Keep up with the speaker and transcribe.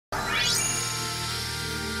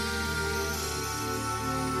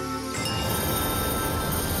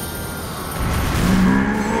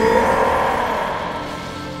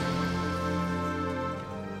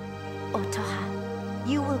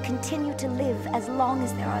live as long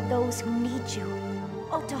as there are those who need you.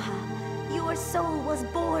 Otoha, your soul was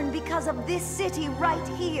born because of this city right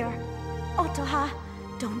here. Otoha,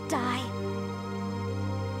 don't die.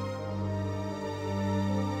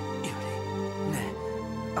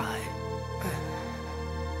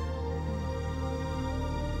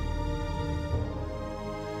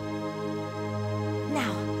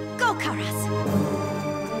 Now, go, K.A.R.A.S!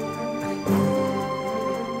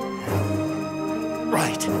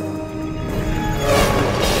 Right.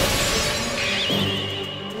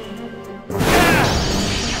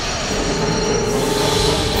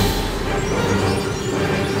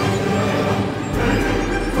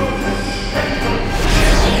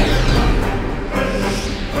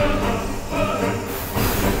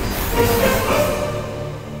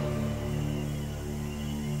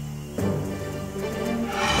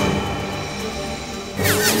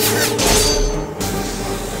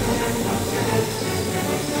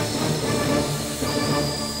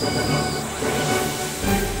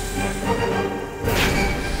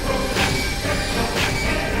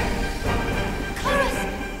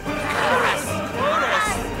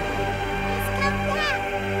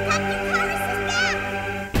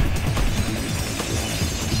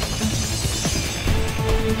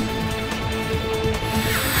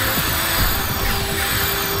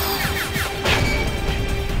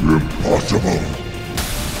 Impossible!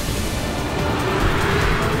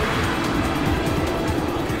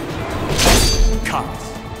 K.A.R.A.S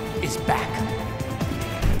is back.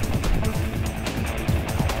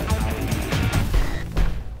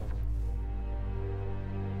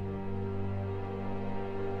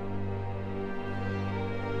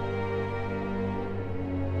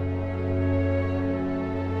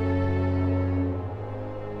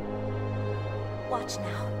 Watch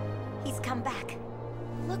now. He's come back.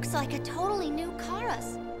 Looks like a totally new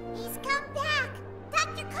K.A.R.A.S. He's come back!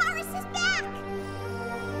 Dr. K.A.R.A.S is back!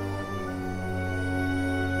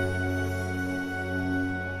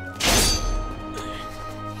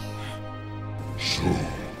 So,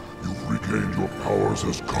 you've regained your powers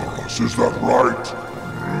as K.A.R.A.S, is that right?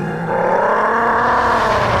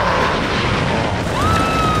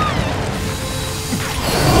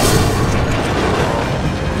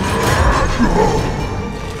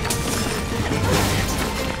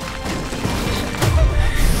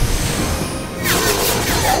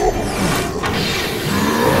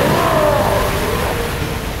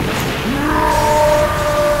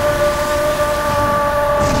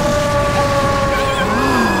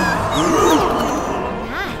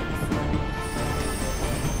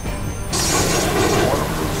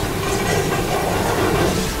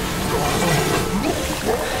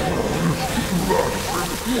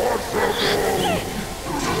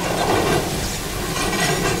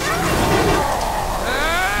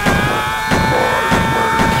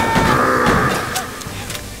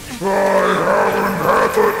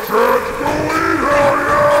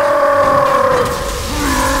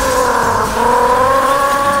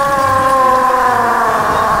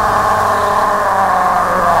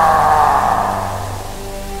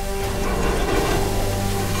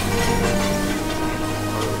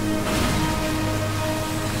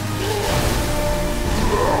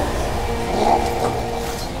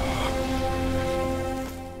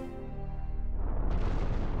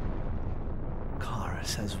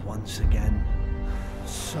 K.A.R.A.S has once again.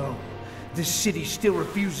 So, this city still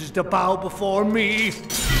refuses to bow before me. Dr.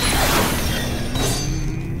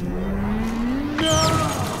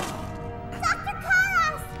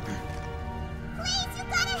 K.A.R.A.S! Please, you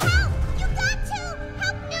gotta help! You got to!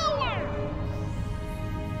 Help me!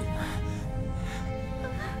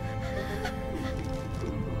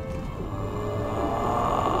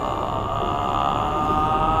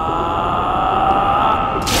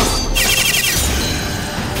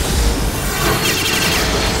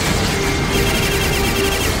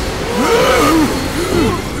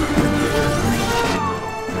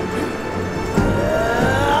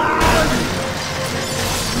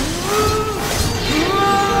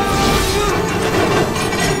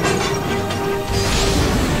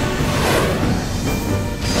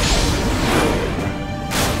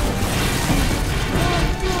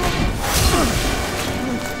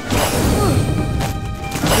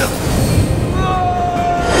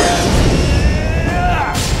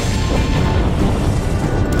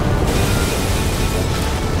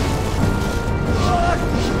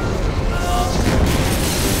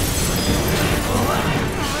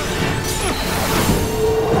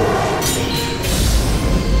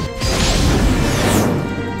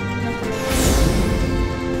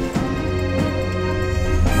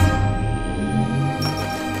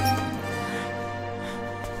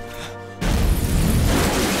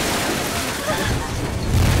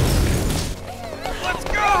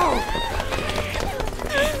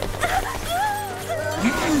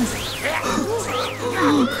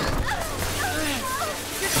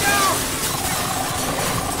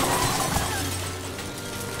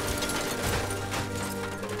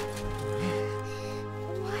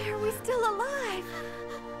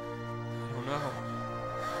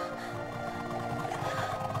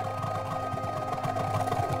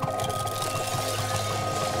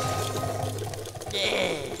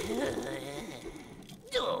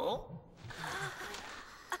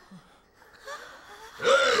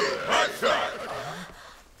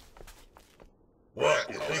 What,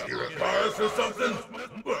 you think you're a K.A.R.A.S or something?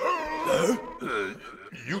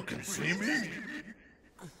 You can see me?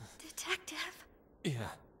 Detective? Yeah,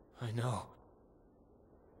 I know.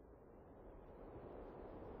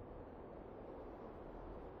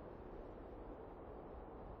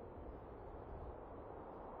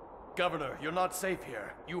 Governor, you're not safe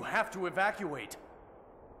here. You have to evacuate.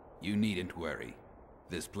 You needn't worry.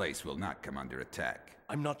 This place will not come under attack.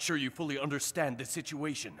 I'm not sure you fully understand the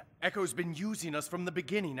situation. Echo's been using us from the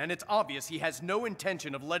beginning, and it's obvious he has no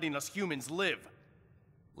intention of letting us humans live.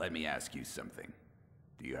 Let me ask you something.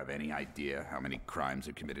 Do you have any idea how many crimes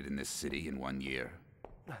are committed in this city in 1 year?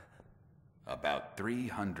 About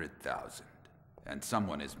 300,000. And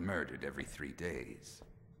someone is murdered every 3 days.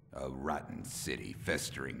 A rotten city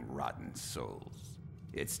festering rotten souls.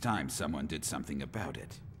 It's time someone did something about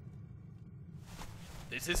it.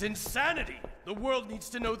 This is insanity! The world needs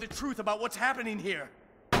to know the truth about what's happening here.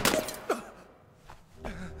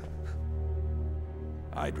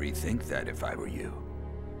 I'd rethink that if I were you.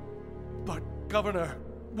 But, Governor,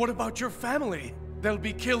 what about your family? They'll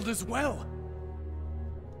be killed as well.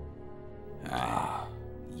 Ah,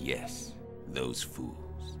 yes, those fools.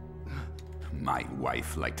 My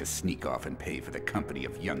wife liked to sneak off and pay for the company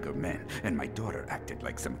of younger men, and my daughter acted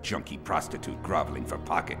like some junky prostitute groveling for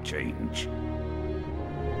pocket change.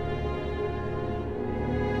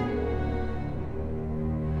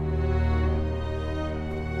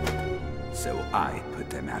 So I put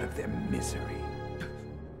them out of their misery.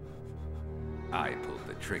 I pulled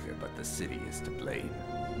the trigger, but the city is to blame.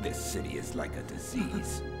 This city is like a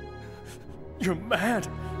disease. You're mad!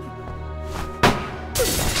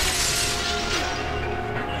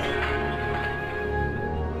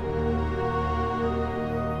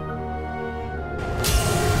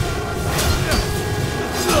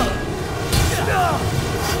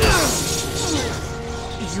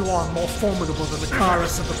 You are more formidable than the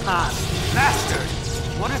K.A.R.A.S of the past. Bastard!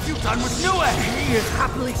 What have you done with Newegg? He is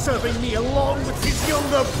happily serving me along with his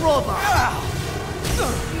younger brother.